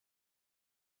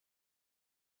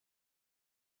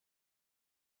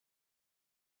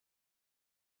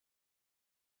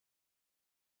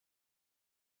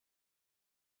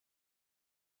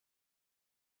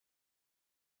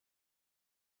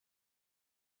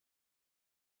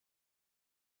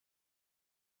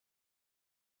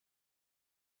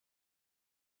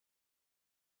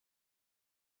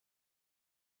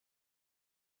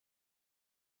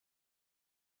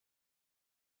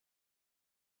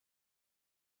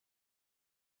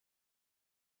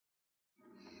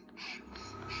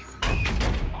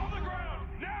On the ground,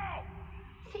 now!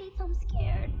 Faith, I'm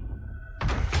scared.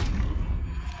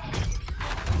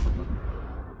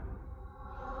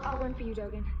 I'll run for you,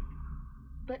 Dogen.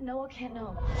 But Noah can't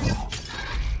know.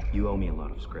 You owe me a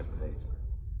lot of script, Faith.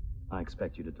 I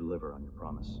expect you to deliver on your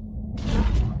promise.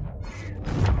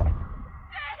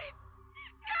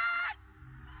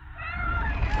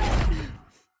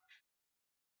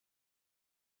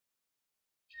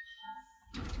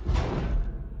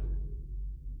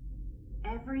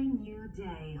 Every new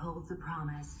day holds a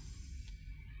promise.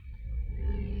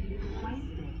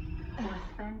 Waste it or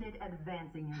spend it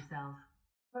advancing yourself,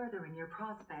 furthering your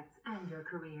prospects and your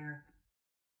career.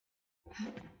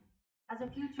 As a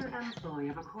future employee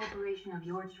of a corporation of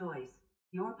your choice,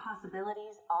 your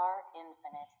possibilities are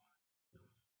infinite.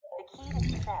 The key to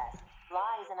success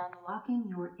lies in unlocking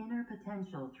your inner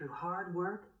potential through hard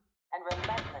work and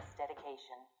relentless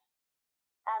dedication.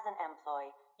 As an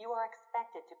employee, you are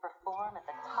expected to perform at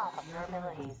the top of your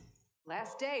abilities.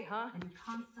 Last day, huh? And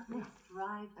constantly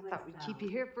strive to I thought we'd excel. keep you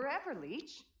here forever,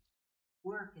 Leech.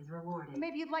 Work is rewarded.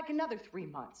 Maybe you'd like another 3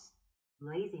 months.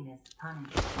 Laziness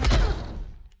punished.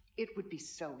 It would be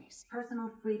so easy. Personal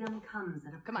freedom comes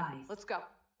at a Come price. on, let's go.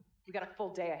 We got a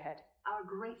full day ahead. Our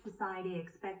great society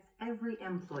expects every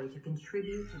employee to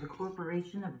contribute to the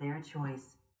corporation of their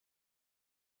choice.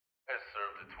 Has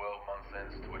served a 12-month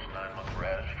sentence to which 9 months were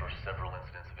added for several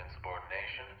incidents of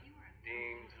insubordination.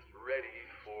 Deemed ready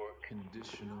for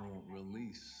conditional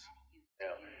release.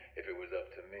 Now, if it was up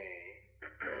to me...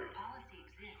 Policy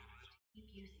exists to keep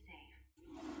you safe.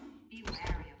 Be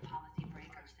wary of policy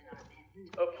breakers in our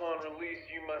midst. Upon release,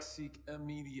 you must... Seek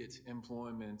immediate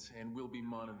employment and will be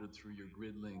monitored through your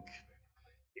grid link.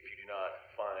 If you do not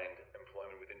find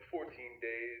employment within 14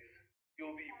 days,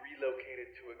 you'll be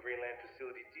relocated to a Greyland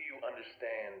facility. Do you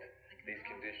understand these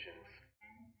conditions?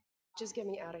 Just get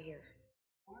me out of here.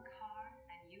 Work hard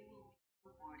and you will be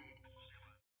rewarded.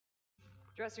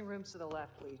 Dressing rooms to the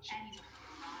left, Leech. And you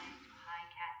will rise to high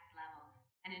caste level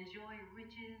and enjoy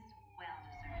riches well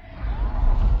deserved.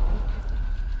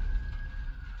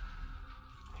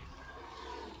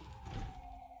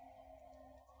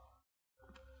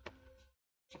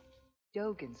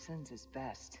 Dogen sends his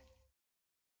best.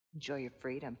 Enjoy your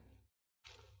freedom.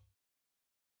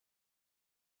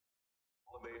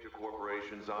 All the major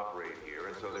corporations operate here,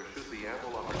 and so there should be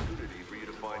ample opportunity for you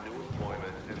to find new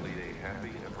employment and lead a happy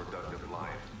and productive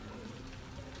life.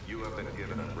 You have been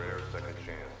given a rare second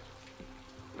chance.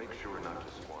 Make sure not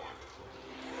to squander it.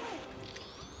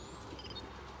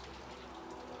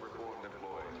 Reformed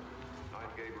employees, I'm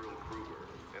Gabriel Kruger,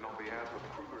 and on behalf of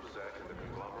Kruger Sec and the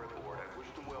Conglomerate Board, I wish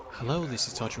to welcome... Hello, this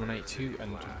is Todger182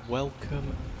 and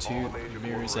welcome to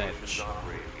Mirror's Edge.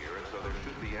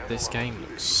 This game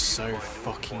looks so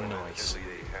fucking nice.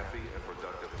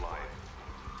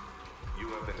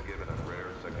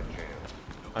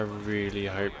 I really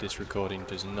hope this recording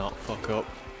does not fuck up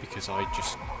because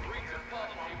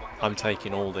I'm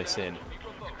taking all this in.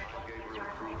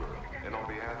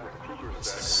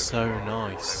 It's so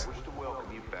nice.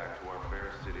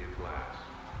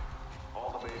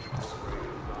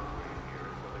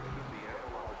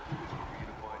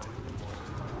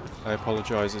 I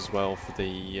apologise as well for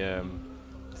the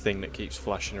thing that keeps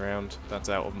flashing around. That's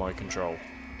out of my control.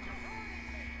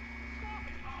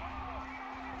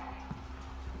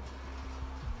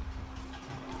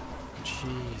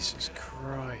 Jesus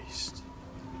Christ.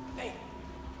 Hey,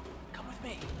 come with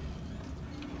me.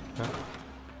 Huh?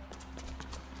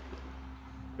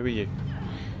 Who are you?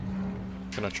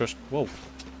 Can I trust? Whoa.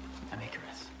 I'm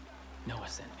Icarus. Noah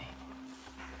sent me.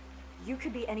 You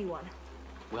could be anyone.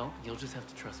 Well, you'll just have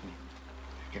to trust me.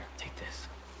 Here, take this.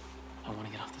 I want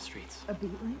to get off the streets. A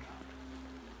beat link?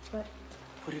 But...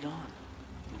 Put it on.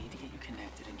 We need to get you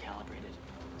connected and calibrated.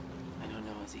 I know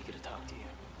Noah's eager to talk to you.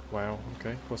 Wow,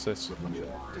 okay. What's this?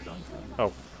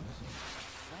 Oh.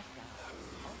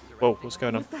 Whoa, what's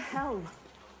going on? What the hell?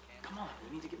 Come on,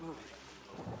 we need to get moving.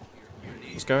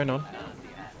 What's going on?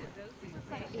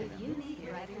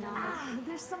 Ah,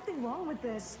 there's something wrong with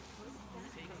this.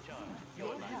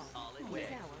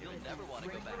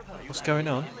 What's going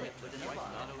on?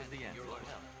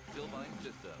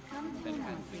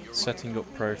 Setting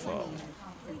up profile.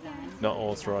 Not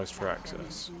authorized for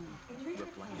access.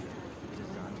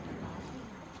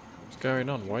 What's going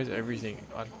on? Why is everything...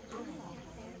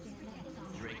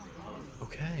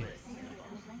 Okay.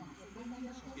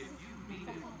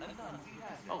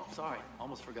 Oh, sorry.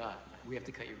 Almost forgot. We have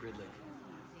to cut your grid link.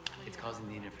 It's causing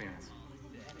the interference.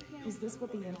 Is this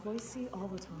what the employees see all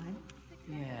the time?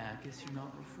 Yeah, I guess you're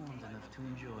not reformed enough to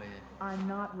enjoy it. I'm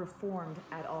not reformed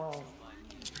at all.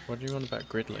 What do you want about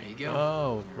Gridley? There you go.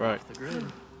 Oh, You're right. off the grid.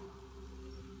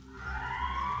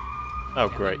 Oh,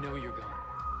 And great. they know you're gone.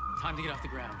 Time to get off the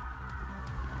ground.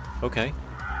 Okay.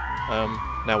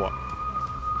 Now what?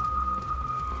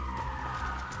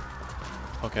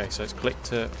 Okay, so it's click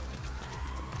to...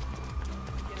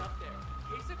 Get up there.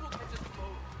 Kasich will catch us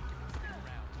both. Spin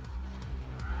around.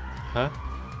 Huh?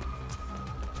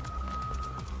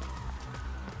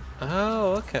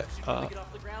 Oh, okay. Get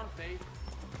off the ground, Faith.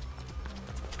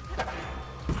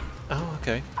 Oh,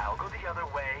 okay. I'll go the other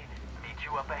way. Meet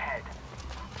you up ahead.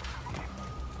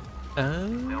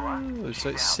 Oh, so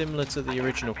it's similar to the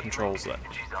original controls then.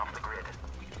 She's off the grid.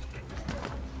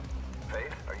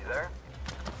 Faith, are you there?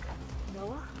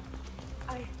 Noah?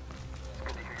 It's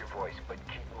good to hear your voice, but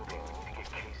keep moving. We need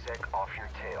to get Kasich off your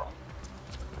tail.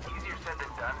 Easier said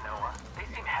than done, Noah. They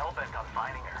seem hell-bent on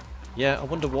finding her. Yeah, I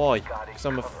wonder why. Because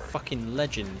I'm a fucking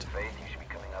legend. Faith, you should be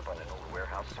coming up on an old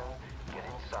warehouse soon. Get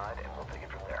inside and we'll take it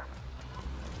from there.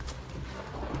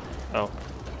 Oh.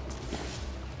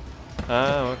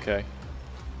 Oh, okay.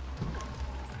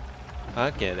 I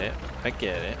get it. I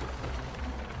get it.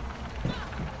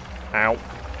 Ow.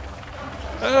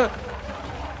 Ah!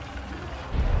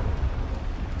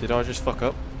 Did I just fuck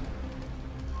up?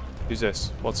 Who's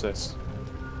this? What's this?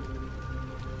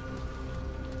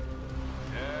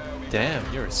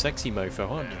 Damn, you're a sexy mofo,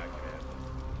 aren't you?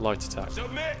 Light attack.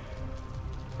 Submit!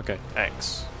 Okay,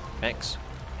 X. X.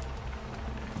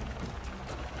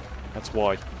 That's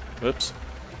Y. Oops.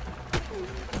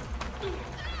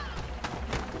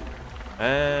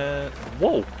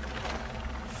 Whoa!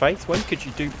 Faith, when could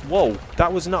you do... Whoa,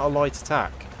 that was not a light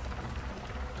attack.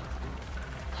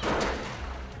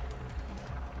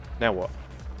 Now what?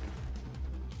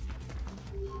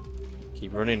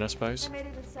 Keep running, I suppose. I made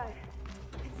it inside.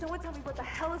 Can someone tell me what the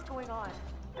hell is going on?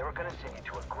 They were gonna send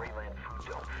you to a Greyland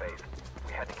food dome, Faith.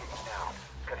 We had to get you now.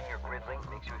 Cutting your grid link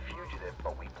makes you a fugitive,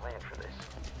 but we planned for this.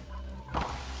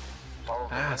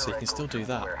 Ah, so you can still do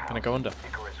that. Can I go under?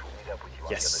 Icarus will meet up with you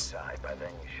Yes. on the other side. By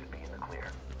then, you should be in the clear.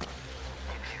 If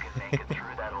you can make it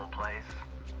through that old place,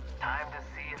 time to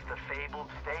see if the fabled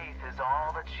Faith is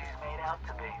all that she's made out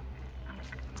to be.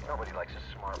 Nobody likes a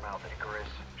smart mouth, Icarus.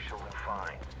 She'll do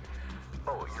fine.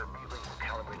 Oh, your meat link will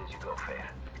calibrate as you go,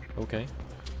 Faith. Okay.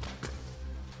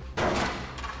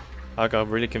 I got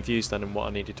really confused then in what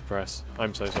I needed to press.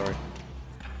 I'm so sorry.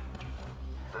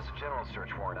 There's a general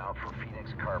search warrant out for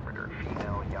Phoenix Carpenter,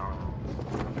 female, young,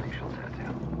 facial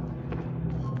tattoo.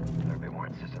 They're a bit more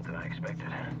insistent than I expected.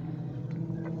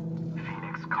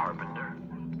 Phoenix Carpenter?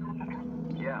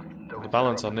 Yeah. The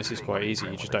balance on this is quite easy,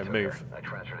 you just don't move. I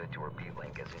transferred it to her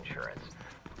B-Link as insurance.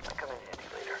 I'll come in handy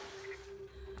later.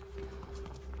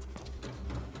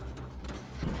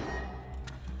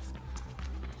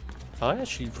 I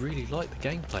actually really like the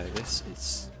gameplay of this.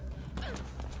 It's...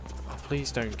 Oh,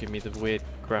 please don't give me the weird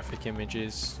graphic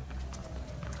images.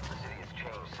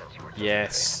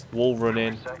 Yes, wall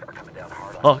running.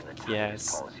 Fuck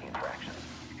yes.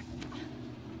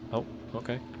 Oh,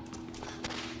 okay.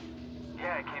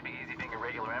 Yeah, it can't be easy being a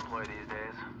regular employee these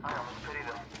days. I almost pity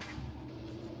them.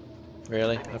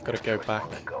 Really? I've got to go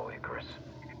back. Go, Icarus.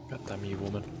 God damn you,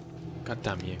 woman. God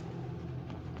damn you.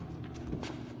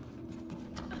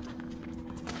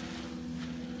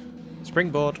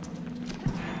 Springboard.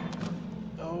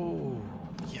 Oh,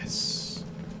 yes.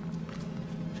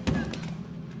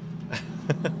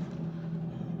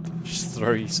 Just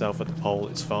throw yourself at the pole,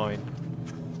 it's fine.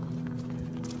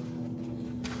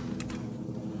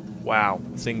 Wow,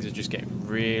 things are just getting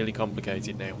really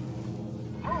complicated now.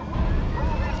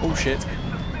 Oh shit.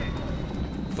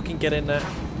 Fucking get in there.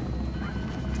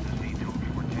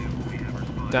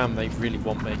 Damn, they really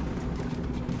want me.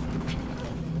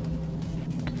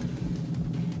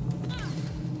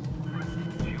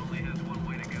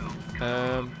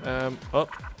 Up.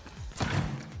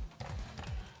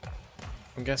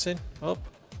 I'm guessing. Up.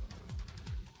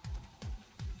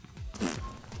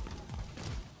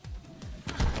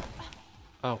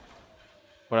 Oh.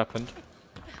 What happened?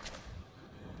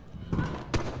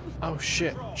 Oh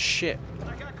shit. Shit.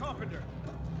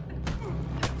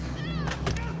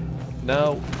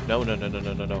 No. No, no, no, no,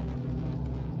 no, no, no.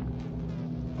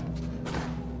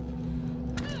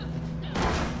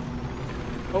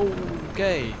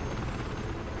 Okay.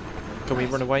 Can we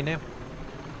run away now?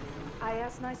 I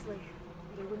asked nicely,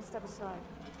 but they wouldn't step aside.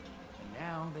 And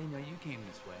now they know you came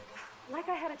this way. Like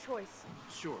I had a choice.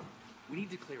 Sure. We need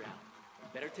to clear out.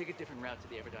 Better take a different route to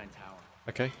the Everdyne Tower.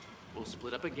 Okay. We'll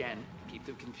split up again, keep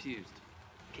them confused.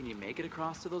 Can you make it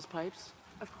across to those pipes?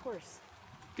 Of course.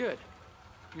 Good.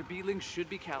 Your B-Link should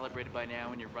be calibrated by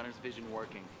now and your runner's vision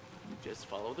working. Just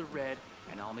follow the red,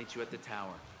 and I'll meet you at the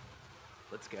tower.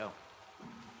 Let's go.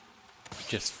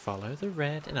 Just follow the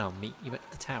red and I'll meet you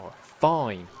at the tower.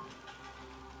 Fine.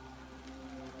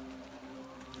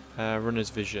 Runner's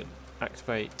vision.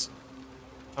 Activate.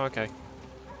 Okay.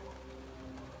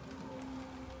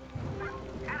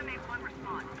 Adam 8-1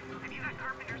 response. Have you got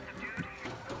Carpenter subdued?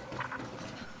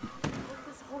 What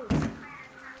this holds?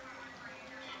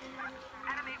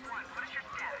 Adam 8-1, what is your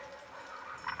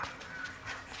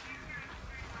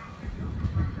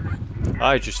status?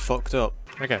 I just fucked up.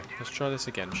 Okay, let's try this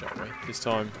again, shall we? This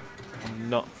time, I'm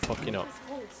not fucking up. This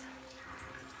holds.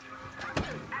 Adam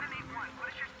 8-1, what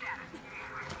is your status?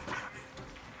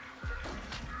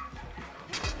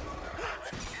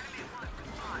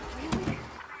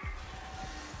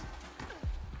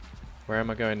 Where am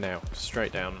I going now?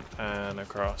 Straight down and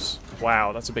across.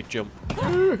 Wow, that's a big jump.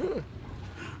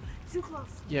 Too close.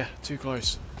 Yeah, too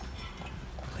close.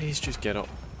 Please just get up.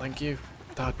 Thank you.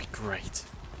 That'd be great.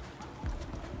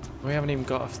 We haven't even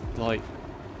got, like,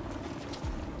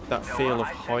 that feel of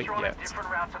height yet. Different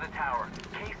route to the tower.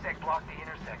 K-Sec blocked the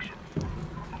intersection.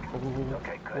 Oh,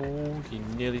 Okay, good. oh, you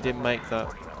nearly didn't make that.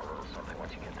 Working on a little something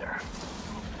once you get there.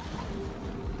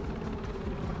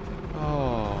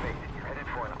 Oh, Faith, you're headed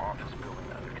for an office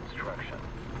building under construction.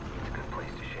 It's a good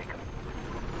place to shake 'em.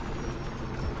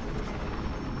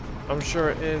 I'm sure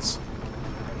it is.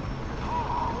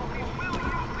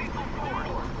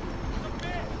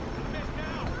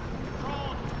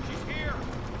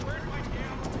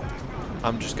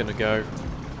 I'm just gonna go.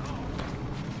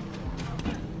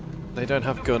 They don't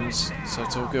have guns, so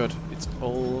it's all good. It's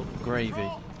all gravy.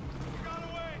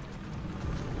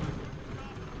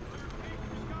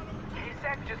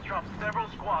 K-Sec just dropped several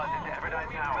squads into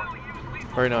Everdine Tower.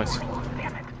 Very nice.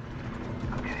 Damn it.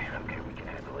 Okay, we can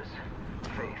handle this.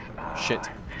 Faith, Shit.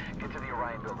 get to the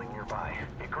Orion building nearby.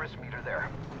 Icarus, meet her there.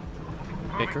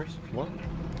 Icarus? What?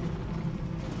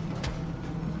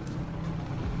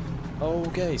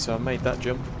 Okay, so I made that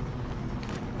jump.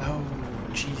 Oh,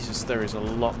 Jesus, there is a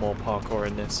lot more parkour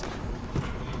in this.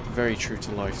 Very true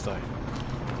to life, though.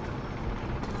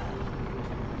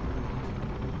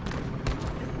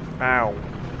 Ow.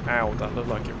 Ow, that looked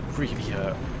like it really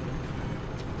hurt.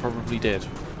 Probably did.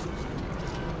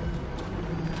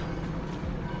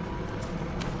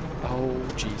 Oh,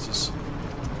 Jesus.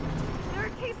 There are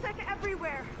K-Sec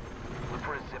everywhere. Look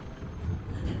for a zip.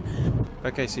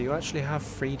 Okay, so you actually have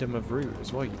freedom of route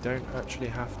as well. You don't actually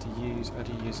have to use... How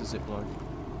do you use a zip line?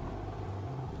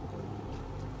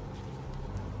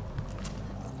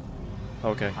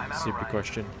 Okay, stupid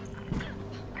question.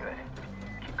 Good.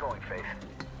 Keep going, Faith.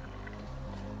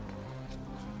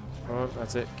 Oh,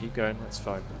 that's it. Keep going. That's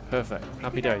fine. Perfect.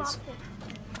 Happy days.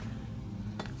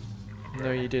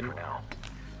 No, you didn't. For now.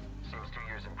 Seems 2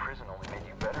 years in prison only made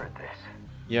you better at this.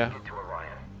 Yeah. Get to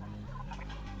Orion.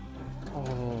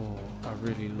 Oh, I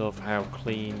really love how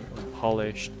clean and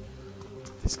polished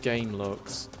this game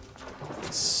looks.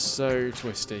 It's so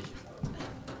twisty.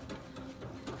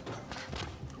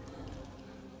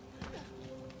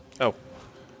 Oh.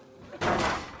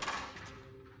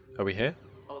 Are we here?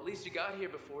 Oh, at least you got here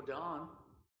before dawn.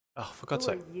 Oh, for God's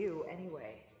Who sake. are you,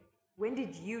 anyway? When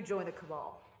did you join the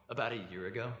Cabal? About a year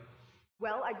ago.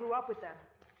 Well, I grew up with them.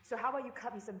 So how about you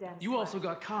cut me some damn You slack? also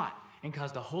got caught and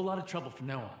caused a whole lot of trouble for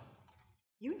Noah.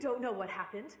 You don't know what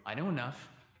happened? I know enough.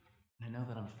 And I know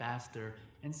that I'm faster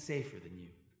and safer than you.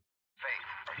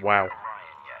 Faith, Wow.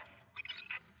 Orion yet?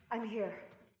 I'm here.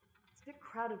 It's a bit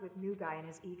crowded with new guy and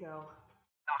his ego.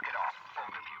 Knock it off, both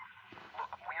of you.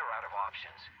 Look, we are out of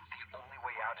options. The only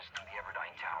way out is through the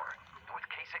Everdine Tower. And with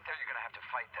K-Sec there, you're gonna have to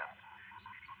fight them.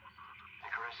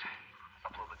 Icarus,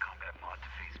 upload the combat mod to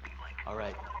Faith's B-Link.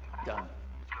 Alright, done.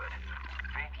 Good.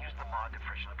 Faith, use the mod to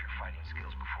freshen up your fighting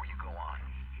skills before you go on.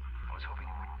 I was hoping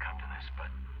it wouldn't come to this, but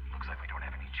looks like we don't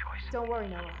have any choice. Don't worry,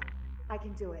 Noah. I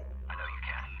can do it. I know you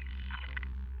can.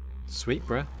 Sweet,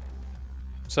 bruh.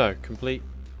 So, complete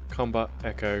combat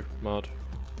echo mod.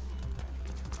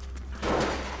 The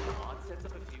mod sets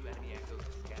up a few enemy echoes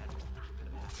to scan.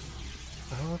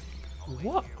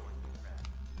 What?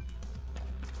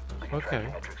 I can track Okay.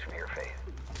 your metrics from here,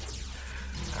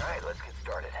 Faith. Alright, let's get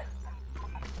started.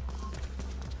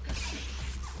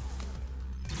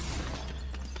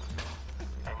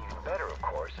 And even better, of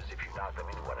course, is if you knock them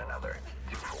into one another.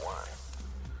 2 for 1.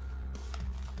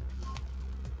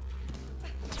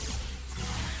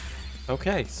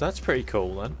 Okay, so that's pretty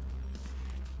cool then.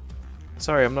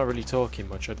 Sorry, I'm not really talking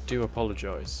much. I do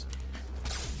apologise.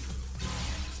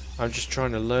 I'm just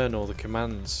trying to learn all the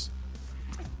commands.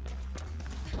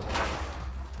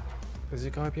 Is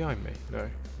there a guy behind me? No.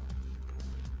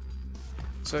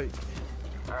 So,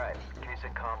 Alright,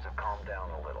 K-Sec comms have calmed down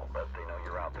a little, but they know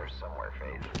you're out there somewhere,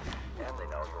 Faith. And they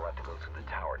know you'll have to go through the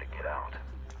tower to get out.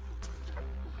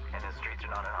 And the streets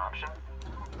are not an option?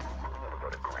 We'll never go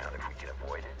to ground if we can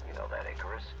avoid it. You know that,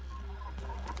 Icarus?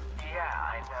 Yeah,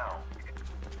 I know.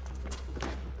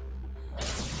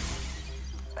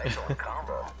 Excellent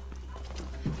combo.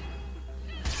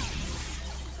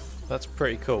 That's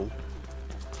pretty cool.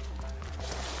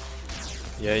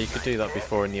 Yeah, you could do that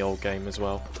before in the old game as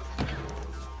well.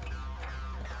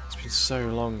 It's been so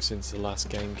long since the last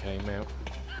game came out.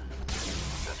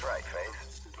 That's right,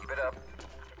 Faith. Keep it up.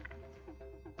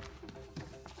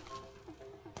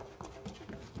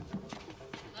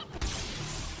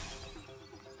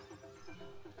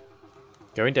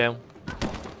 Going down.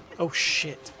 Oh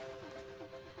shit.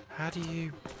 How do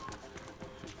you...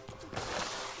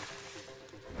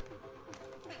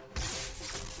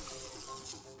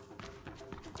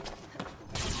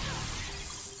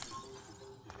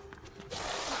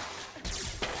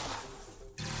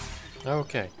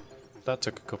 Okay, that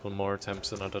took a couple more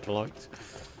attempts than I'd have liked,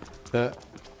 but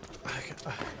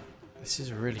this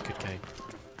is a really good game.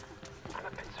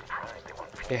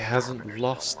 It hasn't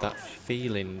lost that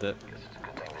feeling that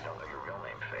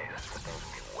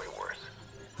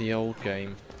the old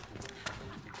game.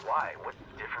 Why? What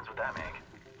difference would that make?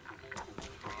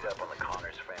 Read up on the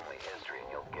Connors family history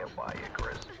and you'll get why,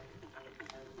 Icarus.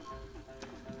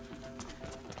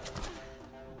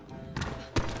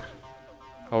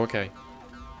 Oh, okay.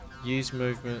 Use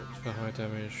movement for high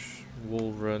damage.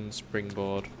 Wall run,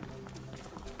 springboard.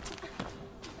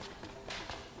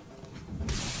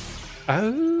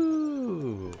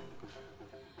 Oh!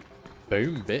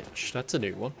 Boom, bitch. That's a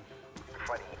new one. You're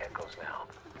fighting echoes now,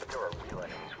 but there are real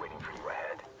enemies waiting for you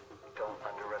ahead. Don't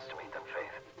underestimate them,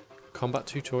 Faith. Combat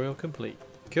tutorial complete.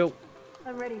 Cool.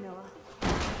 I'm ready, Noah.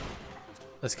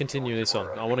 Let's continue this on.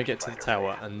 I want to get to the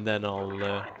tower and then I'll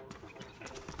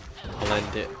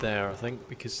end it there, I think,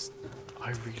 because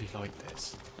I really like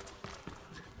this.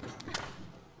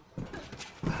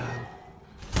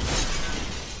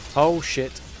 Oh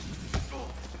shit.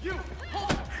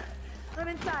 I'm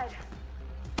inside.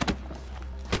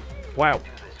 Wow.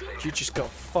 You just got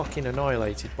fucking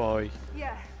annihilated by...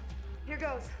 Yeah. Here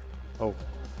goes. Oh.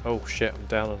 Oh shit, I'm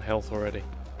down on health already.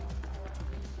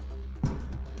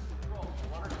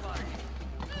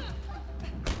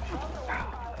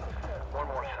 One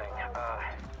more thing.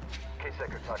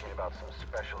 K-Sec are talking about some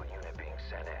special unit being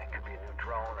sent in. It could be a new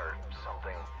drone or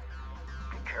something.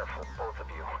 Be careful, both of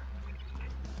you.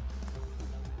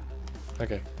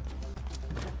 Okay.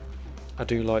 I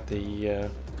do like the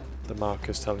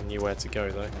markers telling you where to go,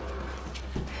 though.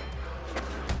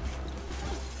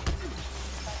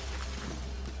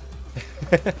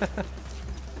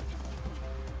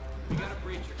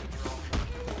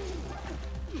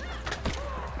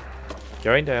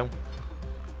 Going down.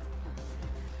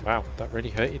 Wow, that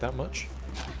really hurt you that much?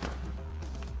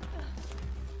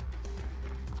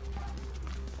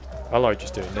 I like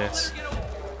just doing this.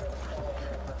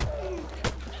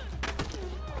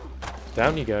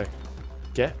 Down you go.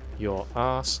 Get your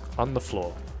ass on the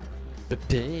floor.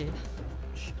 Bitch.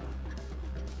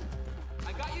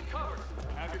 I got you covered.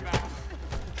 I have your back.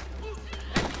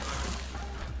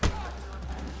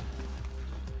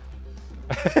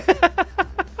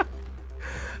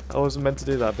 I wasn't meant to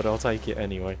do that, but I'll take it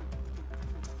anyway.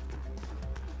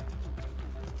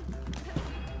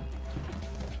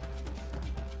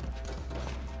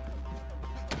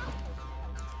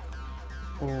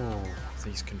 Oh,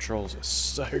 these controls are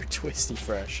so twisty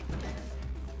fresh.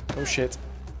 Oh shit.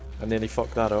 I nearly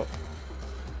fucked that up.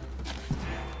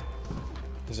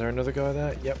 Is there another guy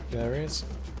there? Yep, there is.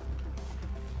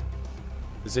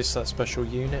 Is this that special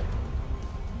unit?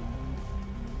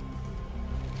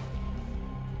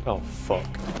 Oh, fuck.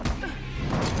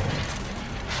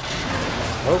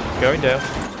 Oh, going down.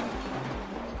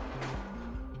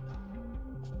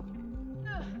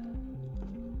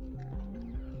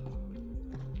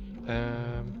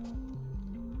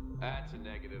 That's a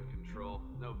negative, Control.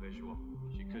 No visual.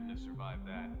 She couldn't have survived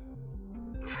that.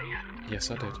 Yes,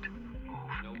 I did.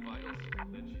 No vitals.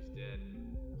 Then she's dead.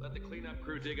 Let the cleanup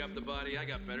crew dig up the body. I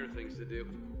got better things to do.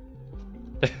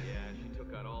 Yeah, she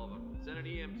took out all of them. Send an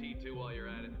EMT too while you're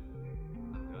at it.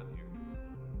 I'm done here.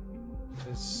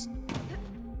 There's...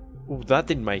 Oh, that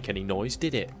didn't make any noise,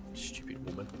 did it? Stupid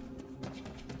woman.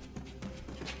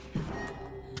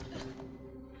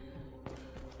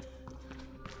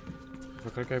 Have I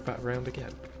got to go back round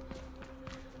again?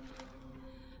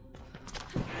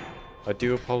 I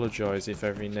do apologise if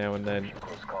every now and then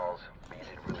Close calls, but you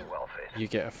did really well, Faith. you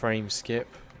get a frame skip.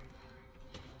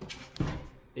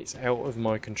 It's out of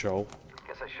my control.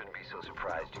 Guess I shouldn't be so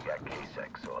surprised you got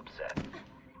K-Sec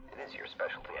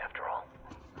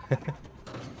We need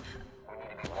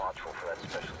to be watchful for that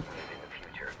special unit in the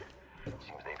future.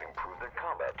 Seems they've improved their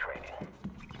combat training.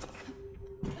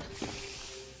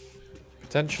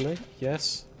 Potentially,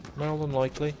 yes. More than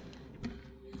likely.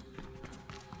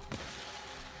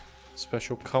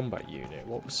 Special combat unit.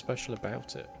 What was special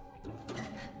about it?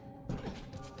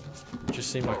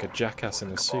 Just seemed like a jackass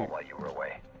in a suit. While you were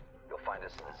away, you'll find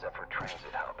us in the Zephyr Transit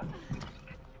Hub.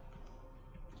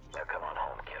 Now come on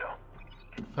home,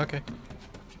 kiddo. Okay.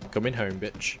 Coming home,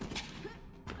 bitch.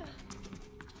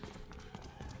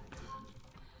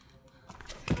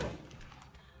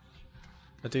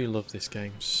 I do love this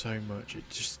game so much.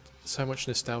 It's just so much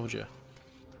nostalgia.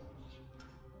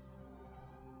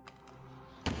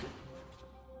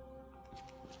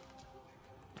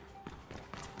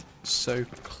 So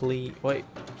clean. Wait,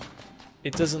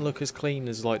 it doesn't look as clean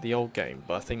as like the old game,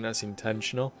 but I think that's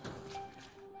intentional.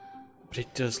 But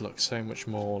it does look so much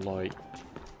more like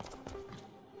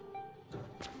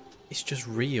it's just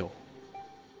real.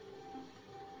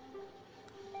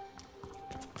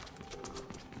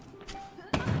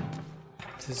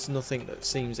 There's nothing that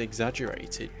seems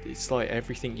exaggerated. It's like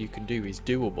everything you can do is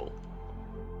doable.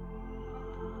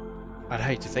 I'd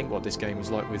hate to think what this game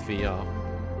is like with VR.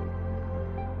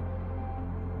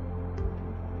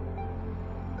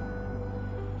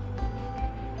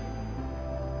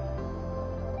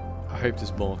 I hope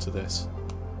there's more to this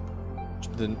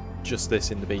than just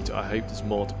this in the beta. I hope there's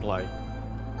more to play.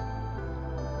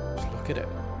 Just look at it.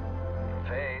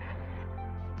 Faith.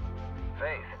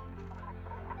 Faith.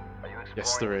 Are you exploring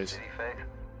Yes, there is. the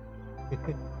city,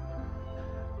 Faith?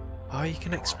 Oh, you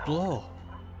can explore.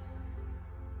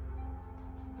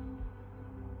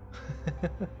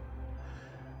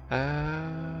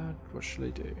 And what should I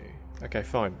do? Okay,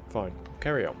 fine, fine.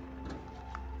 Carry on.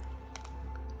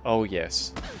 Oh,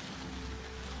 yes.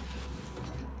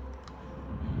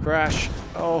 Crash!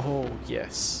 Oh,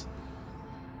 yes.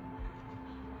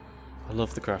 I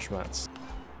love the crash mats.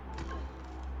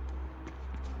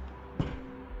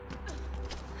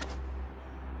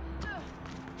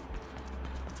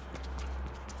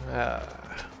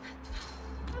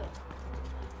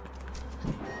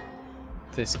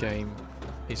 This game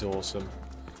is awesome.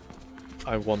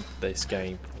 I want this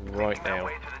game right Making our now.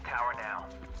 way to the tower now.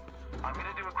 I'm gonna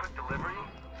do a quick delivery,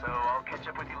 so I'll catch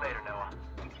up with you later, Noah.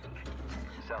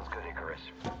 Sounds good, Icarus.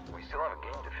 We still have a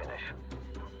game to finish.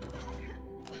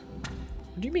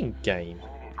 What do you mean game?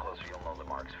 When you get closer, you'll know the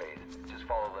marks, Faith. Just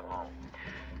follow them home.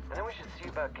 And then we should see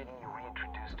about getting you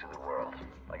reintroduced to the world.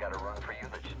 I got a run for you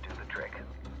that should do the trick.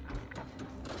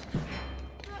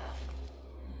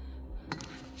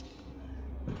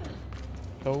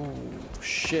 Oh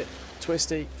shit.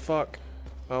 Twisty. Fuck.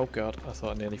 Oh god. I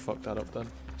thought I nearly fucked that up then.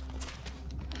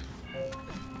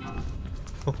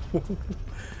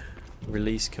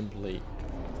 Release complete.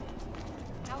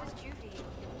 How was Juvie?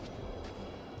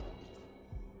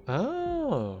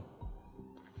 Oh.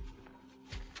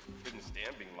 Couldn't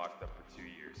stand being locked up for 2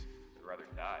 years. I'd rather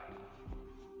die.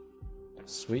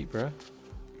 Sweet, bruh.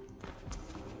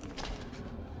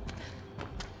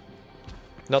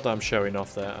 Not that I'm showing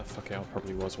off there. Fuck it, I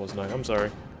probably wasn't I? I'm sorry.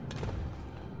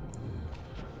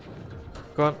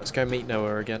 Go on, let's go meet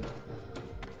Noah again.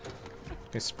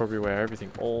 This is probably where everything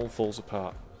all falls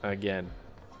apart again.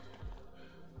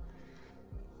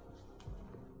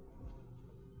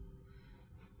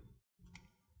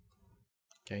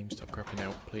 Game, stop crapping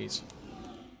out, please.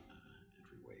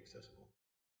 Entryway accessible.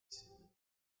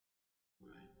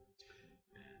 Right.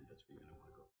 And that's where you're gonna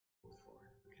want to go. Fourth floor.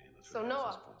 Okay, that's So where the Noah,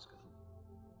 access point's gonna-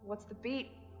 what's the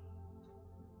beat?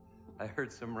 I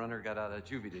heard some runner got out of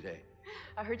juvie today.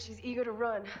 I heard she's eager to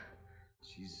run.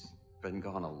 She's been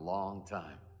gone a long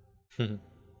time.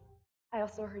 I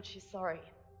also heard she's sorry.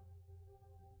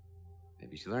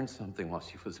 Maybe she learned something while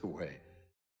she was away.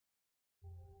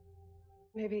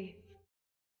 Maybe.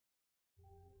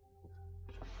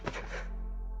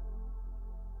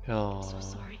 Oh, So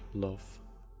sorry. love.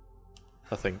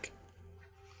 I think.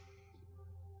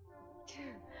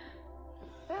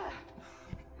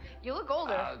 You look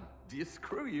older.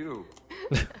 Screw you.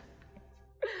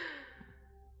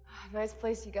 Nice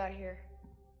place you got here.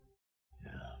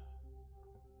 Yeah.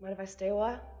 Mind if I stay a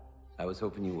while? I was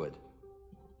hoping you would.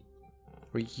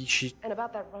 Well, she And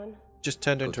about that run? just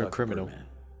turned Go into a talk to criminal. Birdman.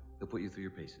 He'll put you through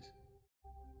your paces.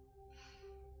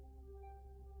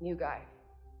 New guy.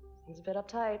 Seems a bit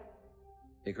uptight.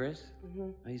 Icarus?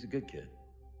 Mm-hmm. He's a good kid.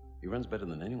 He runs better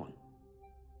than anyone.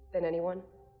 Than anyone?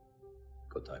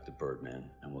 Go talk to Birdman,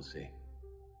 and we'll see.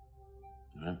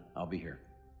 All right? I'll be here.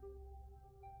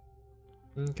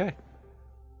 Okay.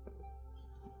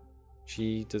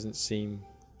 She doesn't seem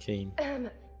keen.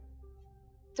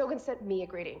 Dogen sent me a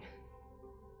greeting.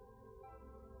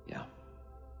 Yeah.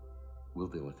 We'll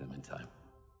deal with them in time.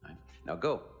 Right? Now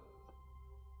go.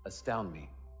 Astound me.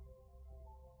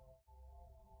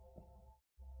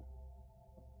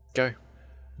 Go.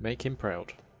 Make him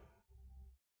proud.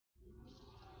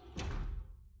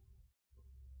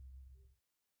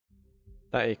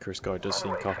 That Icarus guy does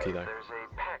seem cocky though. There's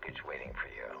a package waiting for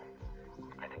you.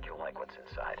 I think you'll like what's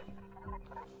inside.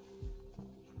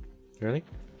 Really?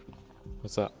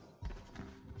 What's that?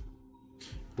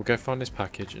 We'll go find this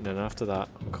package and then after that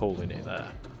I'm calling it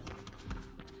there.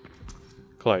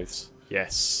 Clothes.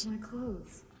 Yes. My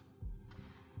clothes.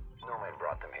 Snowman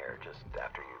brought them here just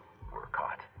after you were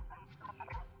caught.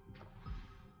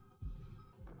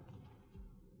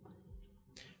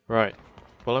 Right.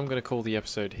 Well, I'm going to call the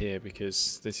episode here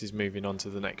because this is moving on to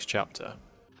the next chapter.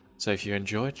 So if you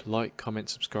enjoyed, like, comment,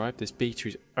 subscribe. This beta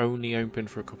is only open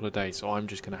for a couple of days, so I'm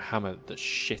just going to hammer the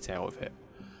shit out of it.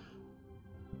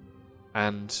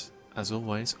 And, as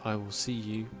always, I will see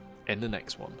you in the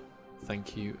next one.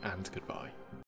 Thank you and goodbye.